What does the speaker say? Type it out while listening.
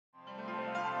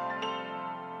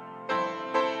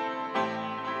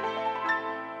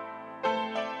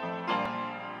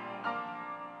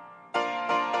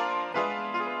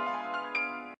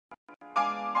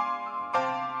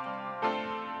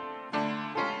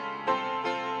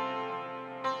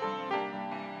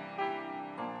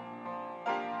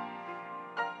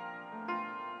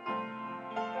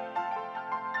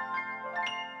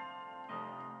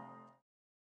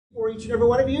each and every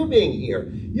one of you being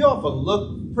here. You often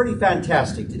look pretty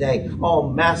fantastic today, all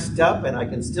masked up, and I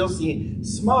can still see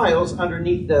smiles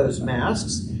underneath those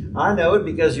masks. I know it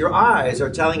because your eyes are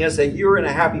telling us that you're in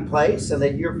a happy place and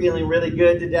that you're feeling really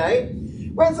good today.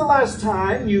 When's the last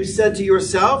time you said to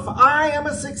yourself, I am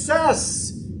a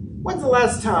success? When's the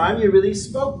last time you really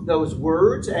spoke those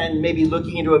words and maybe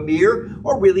looking into a mirror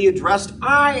or really addressed,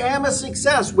 I am a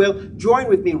success? Well, join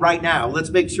with me right now. Let's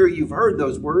make sure you've heard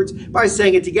those words by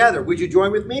saying it together. Would you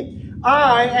join with me?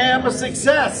 I am a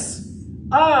success.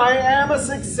 I am a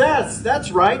success.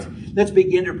 That's right. Let's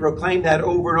begin to proclaim that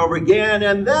over and over again.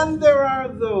 And then there are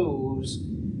those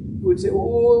who would say,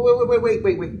 oh,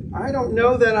 wait. I don't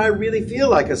know that I really feel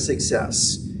like a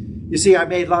success. You see, I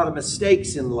made a lot of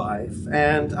mistakes in life,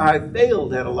 and I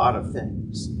failed at a lot of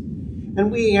things. And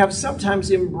we have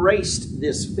sometimes embraced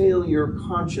this failure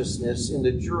consciousness in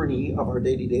the journey of our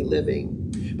day-to-day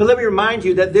living. But let me remind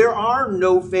you that there are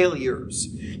no failures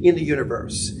in the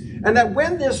universe. And that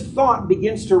when this thought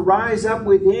begins to rise up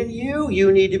within you, you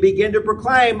need to begin to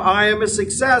proclaim, I am a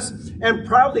success, and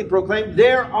proudly proclaim,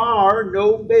 there are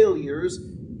no failures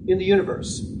in the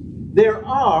universe. There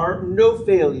are no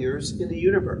failures in the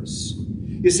universe.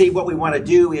 You see, what we want to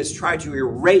do is try to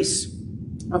erase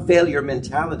a failure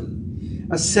mentality,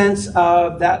 a sense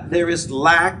of that there is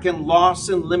lack and loss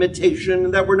and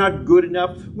limitation, that we're not good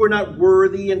enough, we're not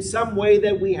worthy in some way,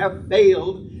 that we have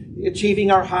failed achieving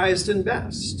our highest and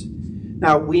best.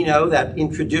 Now, we know that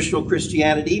in traditional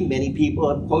Christianity, many people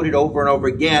have quoted over and over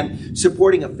again,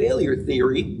 supporting a failure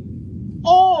theory.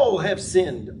 All have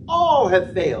sinned. All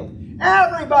have failed.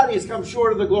 Everybody has come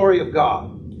short of the glory of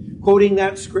God. Quoting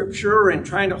that scripture and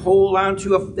trying to hold on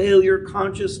to a failure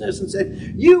consciousness and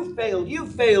say, you failed, you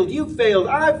failed, you failed,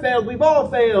 I failed, we've all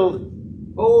failed.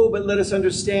 Oh, but let us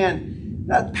understand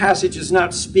that passage is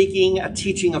not speaking a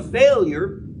teaching of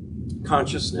failure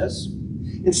consciousness.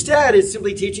 Instead, it's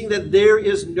simply teaching that there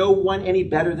is no one any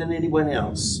better than anyone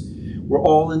else. We're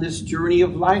all in this journey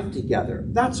of life together.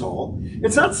 That's all.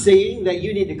 It's not saying that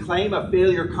you need to claim a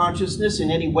failure consciousness in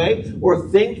any way, or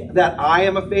think that I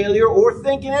am a failure, or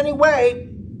think in any way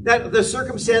that the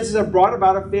circumstances have brought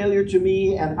about a failure to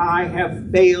me and I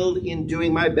have failed in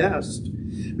doing my best.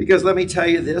 Because let me tell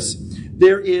you this,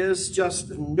 there is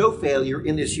just no failure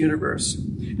in this universe.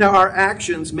 Now, our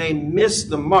actions may miss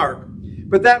the mark,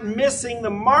 but that missing the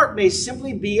mark may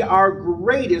simply be our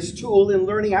greatest tool in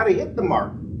learning how to hit the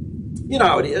mark. You know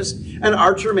how it is. An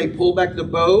archer may pull back the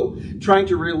bow, trying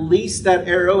to release that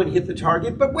arrow and hit the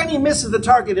target. But when he misses the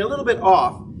target a little bit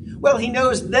off, well, he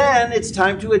knows then it's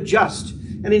time to adjust.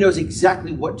 And he knows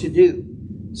exactly what to do.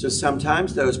 So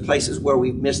sometimes those places where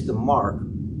we've missed the mark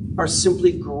are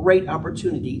simply great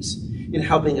opportunities in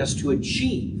helping us to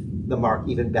achieve the mark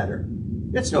even better.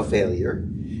 It's no failure.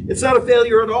 It's not a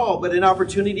failure at all, but an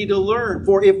opportunity to learn.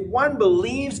 For if one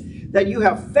believes that you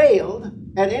have failed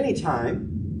at any time,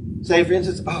 say, for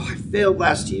instance, oh, I failed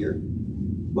last year.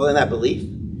 Well, in that belief,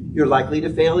 you're likely to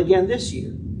fail again this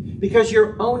year because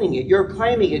you're owning it, you're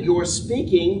claiming it, you're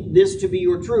speaking this to be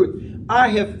your truth. I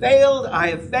have failed,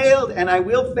 and I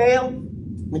will fail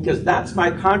because that's my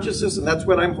consciousness and that's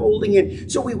what I'm holding in.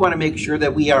 So we want to make sure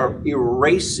that we are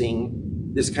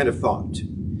erasing this kind of thought.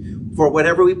 For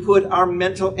whatever we put our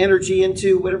mental energy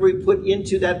into, whatever we put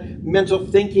into that mental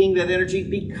thinking, that energy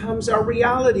becomes our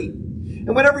reality.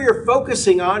 And whatever you're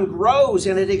focusing on grows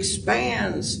and it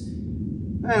expands.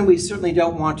 And we certainly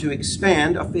don't want to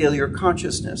expand a failure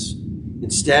consciousness.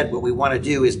 Instead, what we want to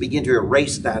do is begin to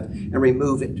erase that and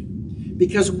remove it.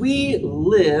 Because we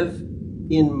live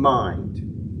in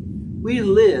mind. We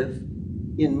live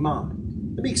in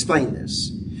mind. Let me explain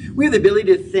this. We have the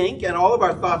ability to think, and all of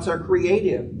our thoughts are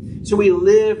creative. So we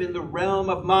live in the realm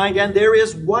of mind, and there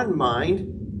is one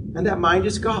mind, and that mind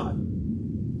is God.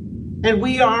 And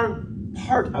we are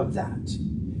part of that.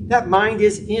 That mind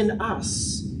is in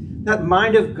us. That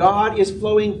mind of God is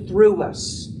flowing through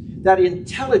us. That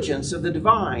intelligence of the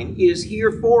divine is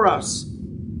here for us.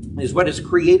 It is what has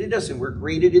created us, and we're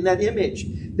created in that image.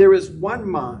 There is one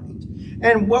mind.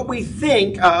 And what we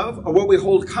think of, or what we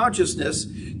hold consciousness,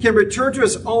 can return to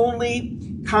us only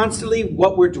constantly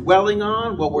what we're dwelling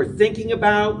on, what we're thinking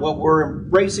about, what we're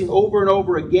embracing over and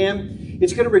over again.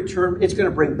 It's going to return, it's going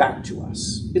to bring back to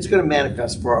us. It's going to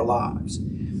manifest for our lives.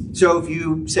 So if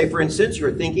you say, for instance,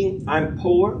 you're thinking, I'm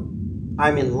poor,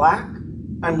 I'm in lack,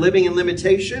 I'm living in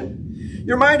limitation,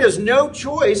 your mind has no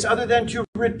choice other than to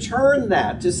return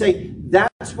that, to say,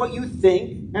 that's what you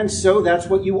think, and so that's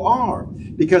what you are.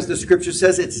 Because the scripture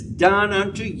says it's done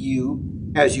unto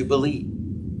you as you believe.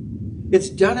 It's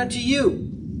done unto you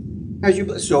as you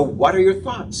believe. So what are your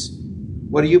thoughts?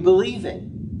 What are you believing?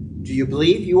 Do you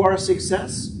believe you are a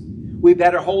success? We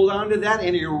better hold on to that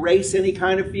and erase any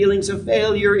kind of feelings of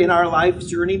failure in our life's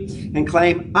journey and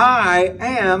claim, I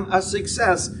am a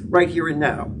success right here and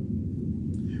now.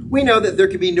 We know that there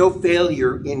can be no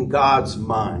failure in God's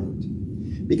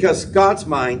mind, because God's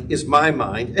mind is my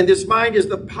mind, and this mind is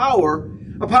the power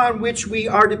upon which we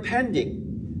are depending.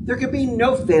 There can be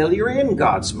no failure in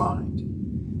God's mind.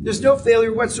 There's no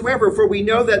failure whatsoever, for we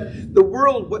know that the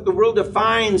world, what the world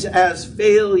defines as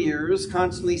failures,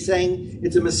 constantly saying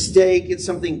it's a mistake, it's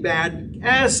something bad,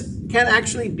 can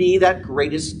actually be that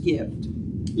greatest gift.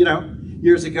 You know,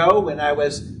 years ago when I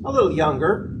was a little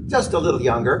younger, just a little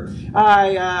younger,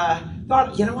 I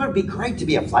thought, you know what, it'd be great to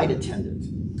be a flight attendant.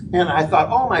 And I thought,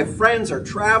 all my friends are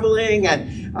traveling,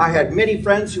 and I had many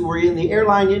friends who were in the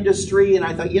airline industry, and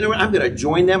I thought, you know what, I'm going to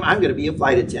join them. I'm going to be a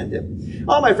flight attendant.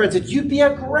 All my friends said, you'd be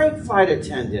a great flight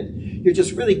attendant. You're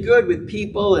just really good with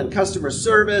people and customer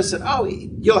service, and oh,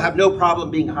 you'll have no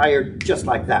problem being hired just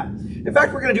like that. In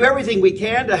fact, we're going to do everything we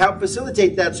can to help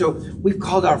facilitate that. So we've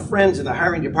called our friends in the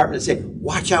hiring department and say,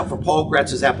 watch out for Paul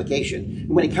Graetz's application.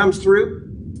 And when he comes through,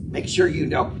 make sure you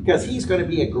know, because he's going to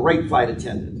be a great flight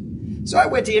attendant. So I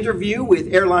went to interview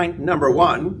with airline number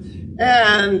 1,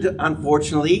 and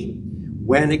unfortunately,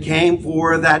 when it came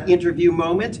for that interview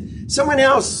moment, someone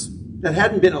else that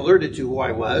hadn't been alerted to who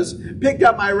I was picked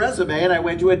up my resume, and I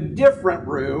went to a different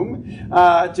room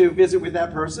to visit with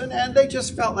that person, and they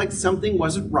just felt like something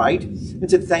wasn't right and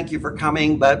said, thank you for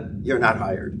coming, but you're not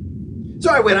hired.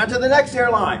 So I went on to the next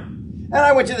airline. And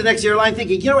I went to the next airline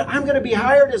thinking, you know what, I'm going to be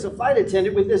hired as a flight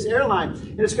attendant with this airline,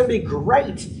 and it's going to be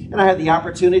great. And I had the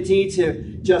opportunity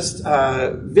to just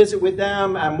visit with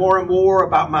them more and more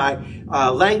about my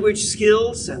language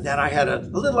skills, and that I had a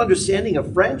little understanding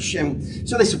of French. And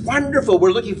so they said, wonderful,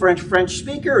 we're looking for French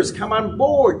speakers, come on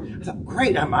board. I thought,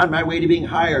 great, I'm on my way to being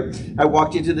hired. I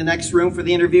walked into the next room for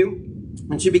the interview,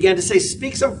 and she began to say,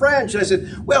 speak some French. And I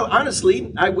said, well,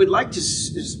 honestly, I would like to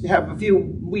have a few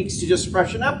weeks to just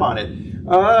freshen up on it.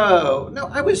 Oh, no,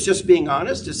 I was just being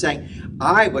honest, just saying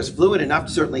I was fluent enough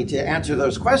certainly to answer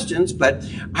those questions, but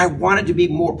I wanted to be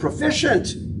more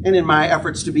proficient. And in my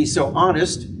efforts to be so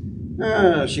honest,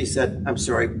 she said, I'm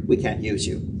sorry, we can't use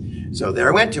you. So there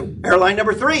I went to airline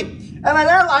number 3. And at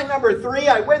airline number 3,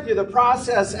 I went through the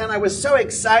process, and I was so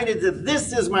excited that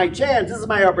this is my chance, this is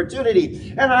my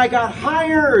opportunity. And I got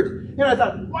hired. And I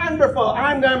thought, wonderful,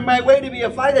 I'm on my way to be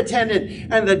a flight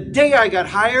attendant. And the day I got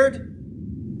hired,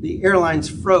 the airlines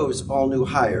froze all new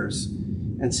hires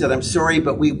and said, I'm sorry,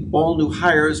 but all new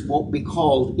hires won't be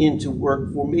called into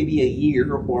work for maybe a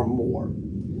year or more.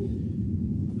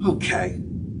 Okay,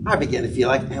 I began to feel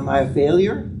like, am I a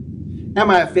failure? Am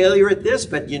I a failure at this?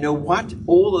 But you know what?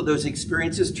 All of those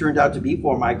experiences turned out to be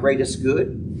for my greatest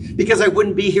good, because I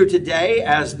wouldn't be here today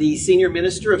as the senior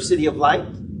minister of City of Light.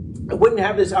 I wouldn't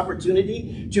have this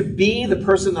opportunity to be the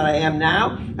person that I am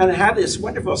now and have this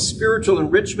wonderful spiritual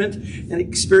enrichment and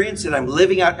experience that I'm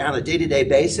living out on a day-to-day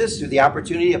basis through the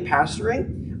opportunity of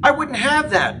pastoring. I wouldn't have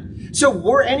that. So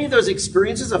were any of those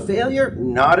experiences a failure?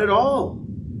 Not at all.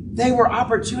 They were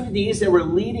opportunities that were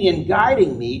leading and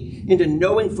guiding me into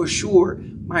knowing for sure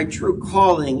my true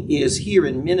calling is here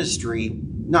in ministry,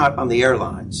 not on the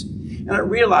airlines. And I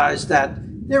realized that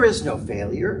there is no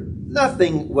failure.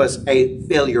 Nothing was a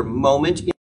failure moment.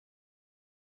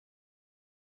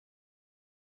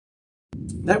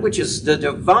 That which is the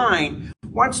divine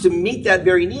wants to meet that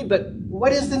very need, but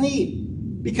what is the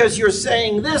need? Because you're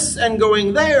saying this and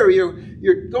going there,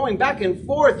 you're going back and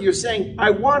forth, you're saying, I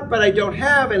want, but I don't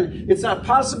have, and it's not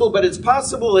possible, but it's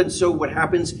possible. And so what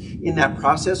happens in that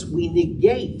process, we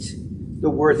negate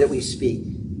the word that we speak.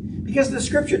 Because the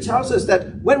scripture tells us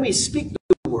that when we speak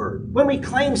the word, when we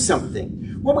claim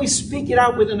something, when we speak it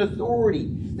out with an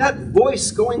authority, that voice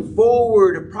going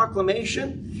forward, a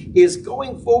proclamation, is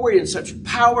going forward in such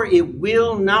power, it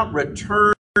will not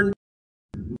return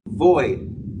void.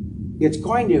 It's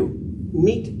going to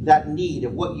meet that need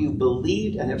of what you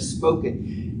believed and have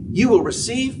spoken. You will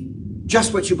receive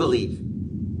just what you believe.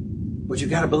 But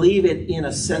you've got to believe it in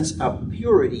a sense of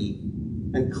purity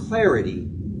and clarity,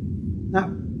 not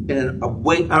in a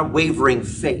wavering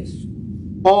faith.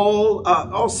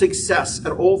 All success and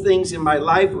all things in my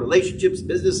life, relationships,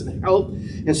 business, and health,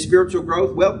 and spiritual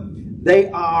growth, well, they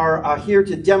are here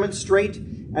to demonstrate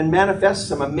and manifest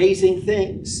some amazing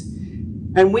things.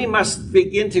 And we must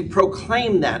begin to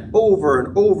proclaim that over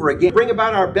and over again. Bring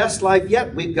about our best life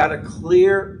yet, we've got to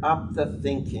clear up the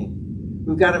thinking.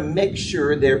 We've got to make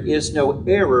sure there is no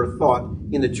error thought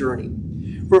in the journey.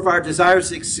 For if our desire is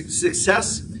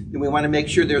success, then we want to make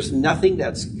sure there's nothing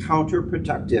that's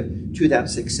counterproductive to that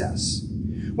success.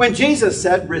 When Jesus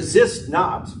said, resist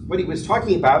not, what he was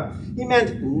talking about, he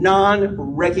meant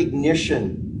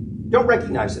non-recognition. Don't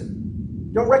recognize it.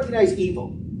 Don't recognize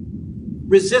evil.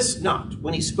 Resist not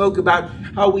when he spoke about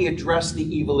how we address the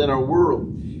evil in our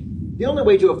world. The only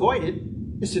way to avoid it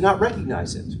is to not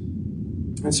recognize it.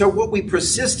 And so what we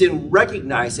persist in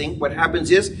recognizing, what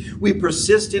happens is we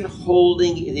persist in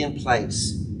holding it in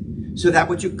place. So that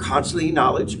what you constantly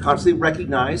acknowledge, constantly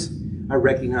recognize, I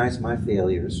recognize my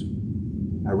failures.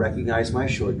 I recognize my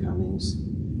shortcomings.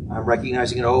 I'm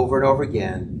recognizing it over and over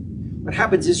again. What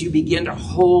happens is you begin to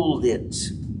hold it.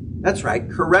 That's right,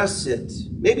 caress it,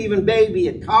 maybe even baby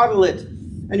it, coddle it,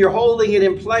 and you're holding it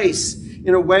in place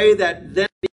in a way that then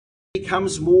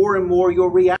becomes more and more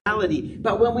your reality.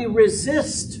 But when we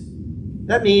resist,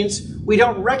 that means we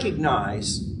don't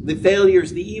recognize the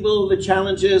failures, the evil, the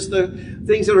challenges, the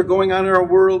things that are going on in our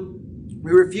world.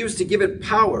 We refuse to give it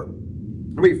power.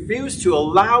 We refuse to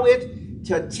allow it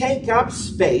to take up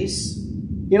space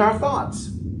in our thoughts.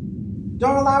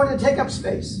 Don't allow it to take up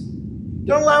space.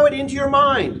 Don't allow it into your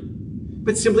mind.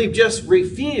 But simply just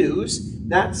refuse.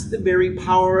 That's the very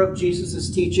power of Jesus'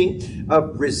 teaching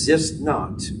of resist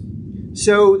not.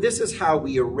 So this is how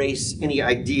we erase any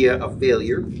idea of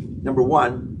failure. Number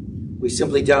one, we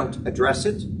simply don't address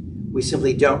it. We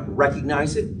simply don't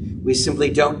recognize it. We simply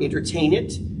don't entertain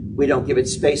it. We don't give it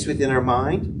space within our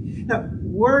mind. Now,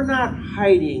 we're not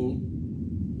hiding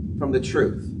from the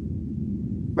truth,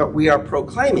 but we are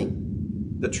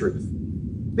proclaiming the truth.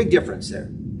 Big difference there.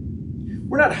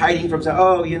 We're not hiding from saying,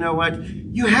 oh, you know what?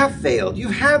 You have failed.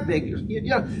 You've had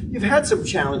some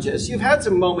challenges. You've had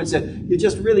some moments that you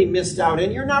just really missed out,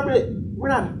 and we're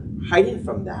not hiding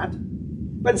from that.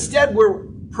 But instead, we're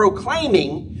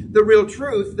proclaiming the real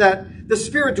truth that the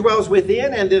Spirit dwells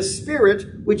within, and this Spirit,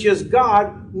 which is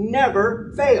God,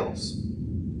 never fails.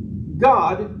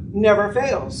 God never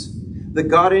fails. The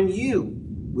God in you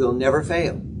will never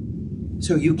fail.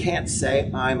 So you can't say,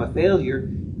 I'm a failure,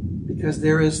 because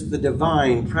there is the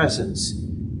divine presence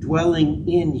dwelling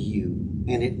in you,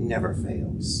 and it never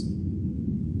fails.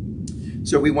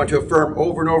 So we want to affirm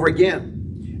over and over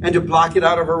again, and to block it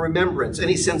out of our remembrance,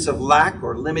 any sense of lack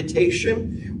or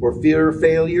limitation or fear of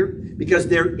failure, because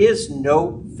there is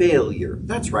no failure.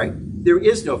 That's right, there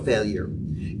is no failure.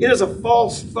 It is a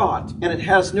false thought, and it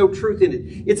has no truth in it.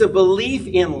 It's a belief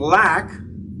in lack,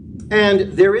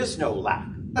 and there is no lack.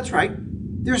 That's right,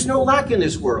 there's no lack in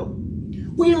this world.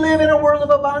 We live in a world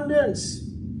of abundance.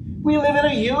 We live in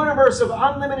a universe of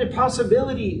unlimited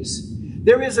possibilities.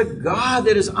 There is a God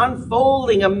that is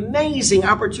unfolding amazing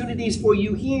opportunities for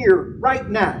you here, right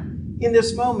now, in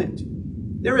this moment.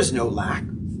 There is no lack.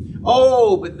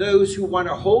 Oh, but those who want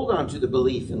to hold on to the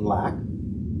belief in lack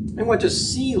and want to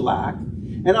see lack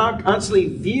and constantly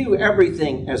view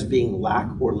everything as being lack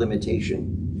or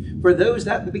limitation, for those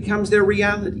that becomes their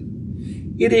reality.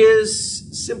 It is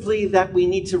simply that we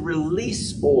need to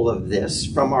release all of this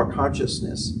from our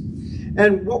consciousness.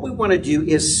 And what we want to do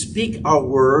is speak our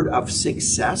word of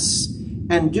success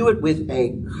and do it with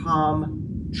a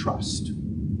calm trust.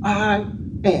 I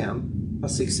am a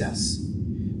success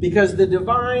because the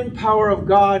divine power of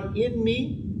God in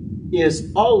me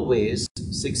is always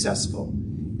successful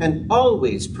and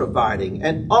always providing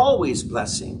and always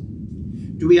blessing.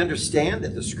 Do we understand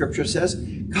that the scripture says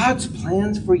God's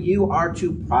plans for you are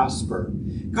to prosper?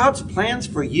 God's plans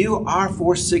for you are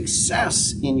for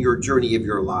success in your journey of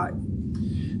your life.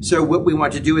 So what we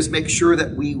want to do is make sure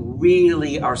that we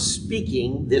really are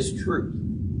speaking this truth.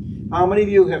 How many of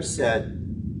you have said,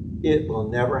 it will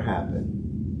never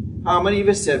happen? How many of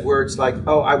us said words like,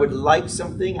 oh, I would like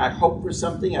something, I hope for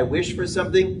something, I wish for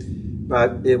something,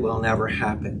 but it will never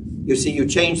happen? You see, you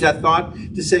change that thought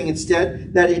to saying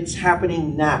instead that it's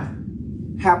happening now.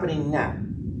 Happening now.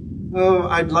 Oh,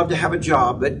 I'd love to have a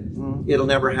job, but it'll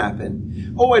never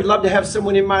happen. Oh, I'd love to have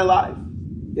someone in my life.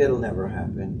 It'll never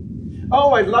happen.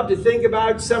 Oh, I'd love to think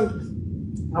about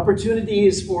some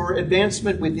opportunities for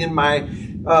advancement within my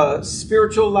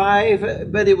spiritual life,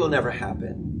 but it will never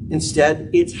happen. Instead,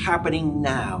 it's happening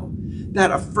now.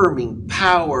 That affirming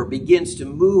power begins to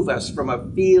move us from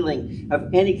a feeling of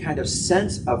any kind of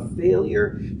sense of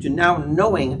failure to now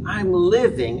knowing I'm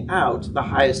living out the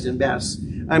highest and best.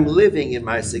 I'm living in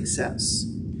my success.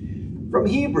 From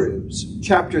Hebrews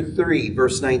chapter 3,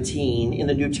 verse 19, in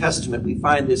the New Testament, we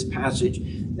find this passage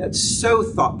that's so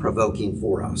thought-provoking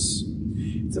for us.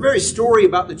 It's a very story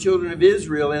about the children of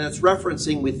Israel, and it's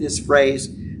referencing with this phrase,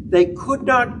 they could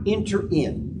not enter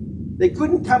in. They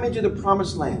couldn't come into the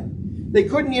promised land. They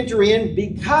couldn't enter in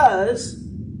because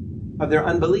of their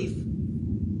unbelief,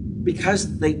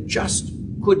 because they just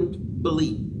couldn't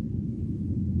believe.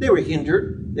 They were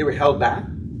hindered. They were held back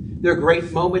Their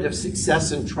great moment of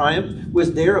success and triumph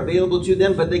was there available to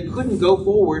them, but they couldn't go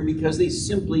forward because they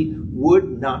simply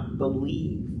would not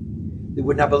believe. They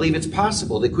would not believe it's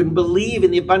possible. They couldn't believe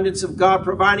in the abundance of God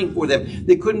providing for them.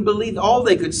 They couldn't believe. All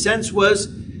they could sense was,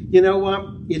 you know what?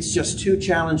 It's just too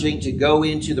challenging to go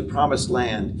into the promised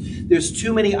land. There's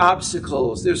too many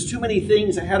obstacles. There's too many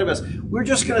things ahead of us. We're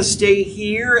just going to stay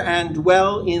here and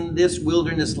dwell in this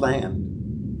wilderness land.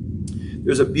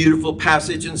 There's a beautiful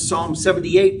passage in Psalm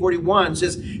 78:41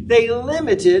 says, they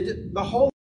limited the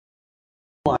Holy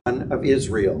One of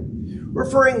Israel,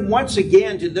 referring once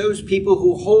again to those people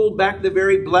who hold back the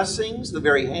very blessings, the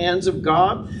very hands of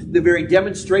God, the very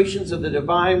demonstrations of the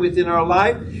divine within our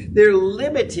life. They're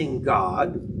limiting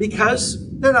God because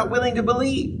they're not willing to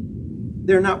believe.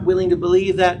 They're not willing to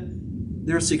believe that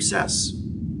they're a success.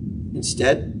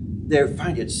 Instead, they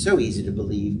find it so easy to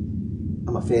believe,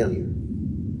 I'm a failure.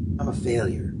 I'm a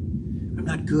failure. I'm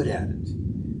not good at it.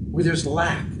 Where there's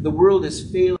lack, the world is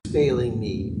failing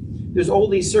me. There's all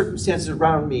these circumstances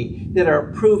around me that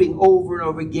are proving over and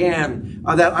over again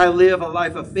that I live a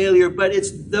life of failure. But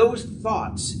it's those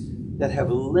thoughts that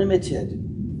have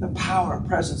limited the power and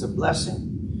presence of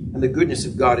blessing and the goodness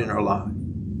of God in our life.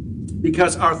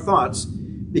 Because our thoughts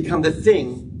become the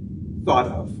thing thought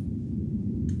of.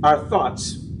 Our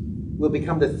thoughts will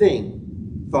become the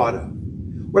thing thought of.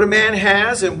 What a man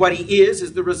has and what he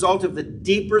is the result of the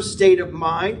deeper state of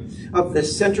mind, of the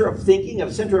center of thinking, of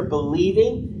the center of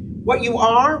believing. What you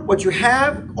are, what you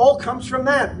have, all comes from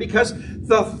that because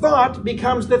the thought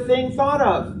becomes the thing thought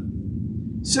of.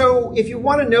 So if you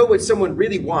want to know what someone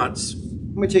really wants,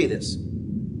 I'm going to tell you this.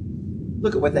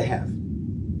 Look at what they have.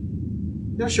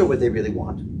 They'll show what they really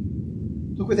want.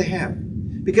 Look what they have.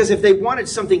 Because if they wanted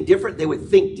something different, they would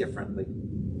think differently.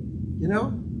 You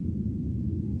know?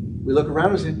 We look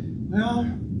around and say, well,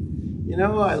 you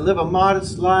know, I live a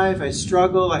modest life. I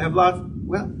struggle. I have lots.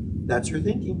 Well, that's your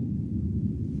thinking.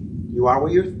 You are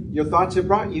where your thoughts have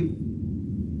brought you.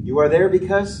 You are there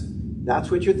because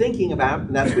that's what you're thinking about.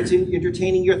 And that's what's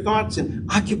entertaining your thoughts and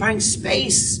occupying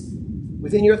space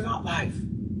within your thought life.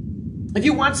 If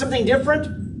you want something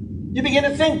different, you begin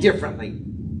to think differently.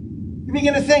 You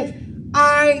begin to think,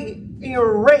 I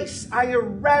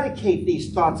eradicate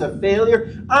these thoughts of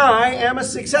failure. I am a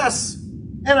success.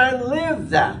 And I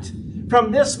live that.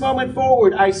 From this moment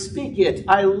forward, I speak it,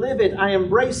 I live it, I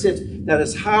embrace it. That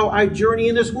is how I journey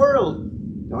in this world,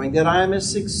 knowing that I am a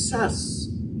success.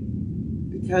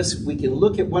 Because we can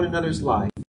look at one another's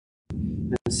life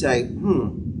and say,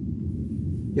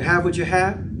 you have what you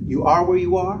have, you are where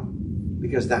you are,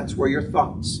 because that's where your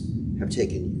thoughts have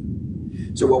taken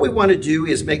you. So what we want to do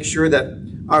is make sure that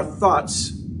our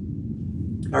thoughts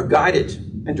are guided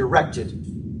and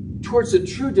directed towards the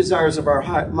true desires of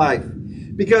our life.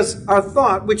 Because our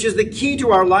thought, which is the key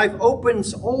to our life,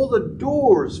 opens all the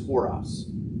doors for us.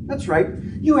 That's right.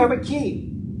 You have a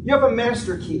key. You have a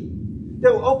master key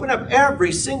that will open up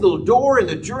every single door in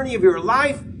the journey of your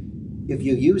life if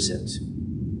you use it.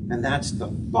 And that's the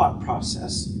thought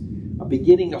process of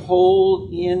beginning to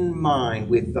hold in mind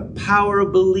with the power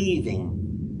of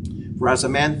believing. For as a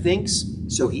man thinks,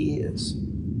 so he is.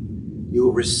 You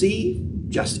will receive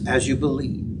just as you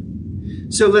believe.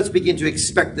 So let's begin to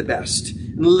expect the best,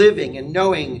 living and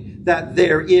knowing that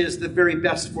there is the very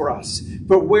best for us.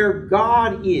 For where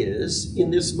God is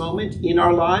in this moment, in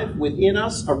our life, within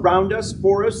us, around us,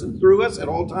 for us, and through us at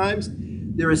all times,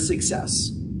 there is success.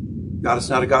 God is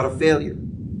not a God of failure.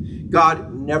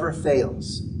 God never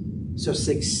fails. So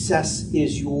success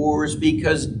is yours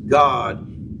because God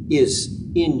is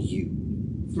in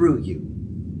you, through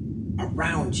you,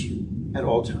 around you at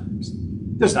all times.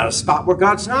 There's not a spot where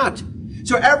God's not.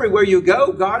 So everywhere you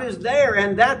go, God is there.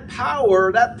 And that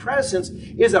power, that presence,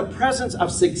 is a presence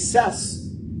of success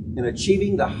in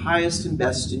achieving the highest and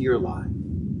best in your life.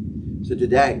 So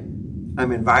today,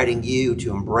 I'm inviting you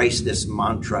to embrace this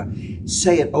mantra.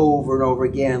 Say it over and over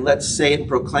again. Let's say it and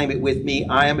proclaim it with me.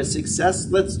 I am a success.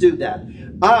 Let's do that.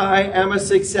 I am a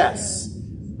success.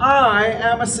 I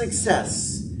am a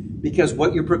success. Because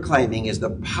what you're proclaiming is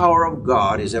the power of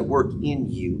God is at work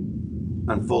in you,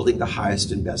 unfolding the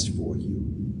highest and best for you.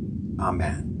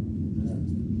 Amen.